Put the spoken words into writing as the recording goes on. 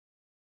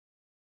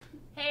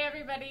Hey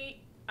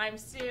everybody, I'm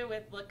Sue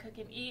with Look, Cook,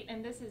 and Eat,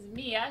 and this is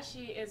Mia.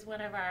 She is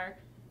one of our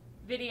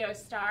video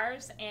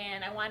stars,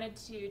 and I wanted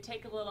to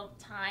take a little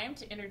time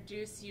to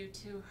introduce you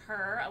to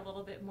her a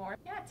little bit more.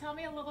 Yeah, tell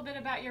me a little bit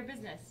about your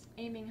business,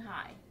 Aiming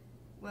High.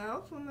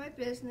 Well, for my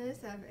business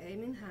of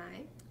Aiming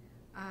High,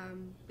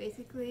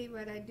 basically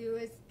what I do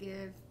is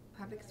give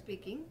public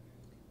speaking,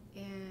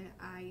 and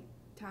I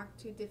talk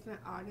to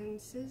different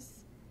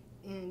audiences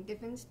in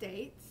different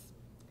states.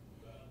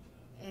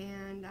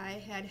 And I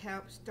had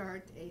helped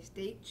start a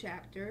state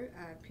chapter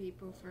of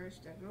People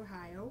First of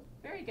Ohio.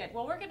 Very good.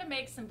 Well, we're going to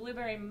make some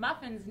blueberry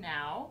muffins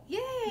now.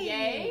 Yay!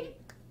 Yay!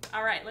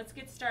 All right, let's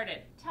get started.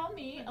 Tell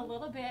me a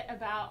little bit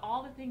about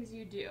all the things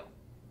you do.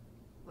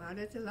 Well,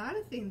 there's a lot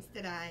of things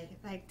that I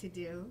like to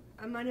do.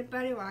 I'm on a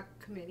Buddy Walk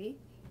committee,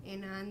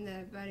 and on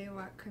the Buddy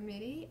Walk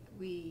committee,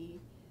 we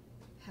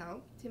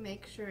help to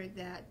make sure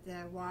that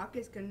the walk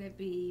is going to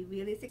be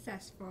really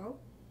successful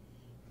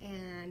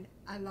and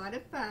a lot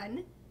of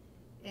fun.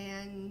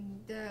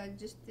 And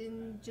just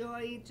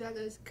enjoy each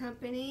other's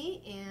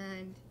company,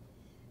 and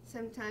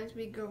sometimes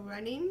we go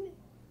running.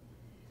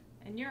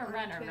 And you're a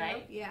runner,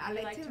 right? Yeah, I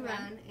like to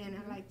run, and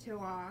I like to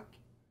walk.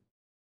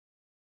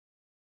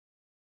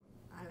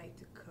 I like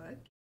to cook.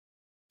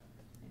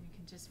 And you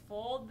can just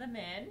fold them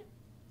in.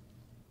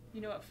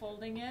 You know what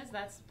folding is?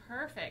 That's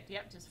perfect.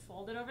 Yep, just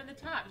fold it over the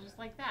top, just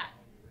like that.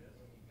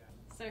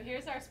 So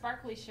here's our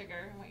sparkly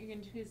sugar, and what you're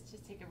going to do is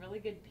just take a really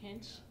good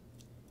pinch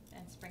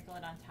and sprinkle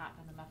it on top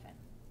of the muffin.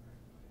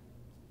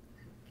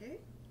 Okay.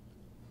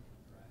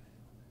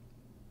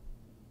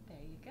 There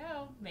you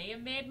go. Mia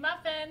made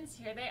muffins.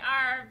 Here they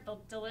are,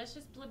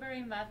 delicious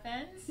blueberry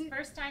muffins.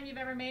 First time you've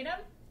ever made them?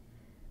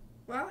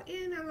 Well,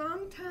 in a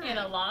long time. In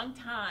a long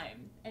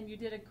time. And you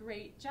did a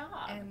great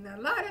job. And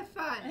a lot of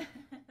fun.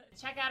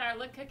 Check out our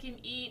Look, Cook,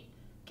 and Eat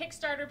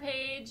Kickstarter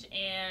page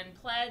and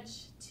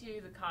pledge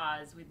to the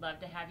cause. We'd love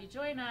to have you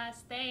join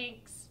us.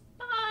 Thanks.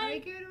 Bye. Very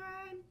good, right?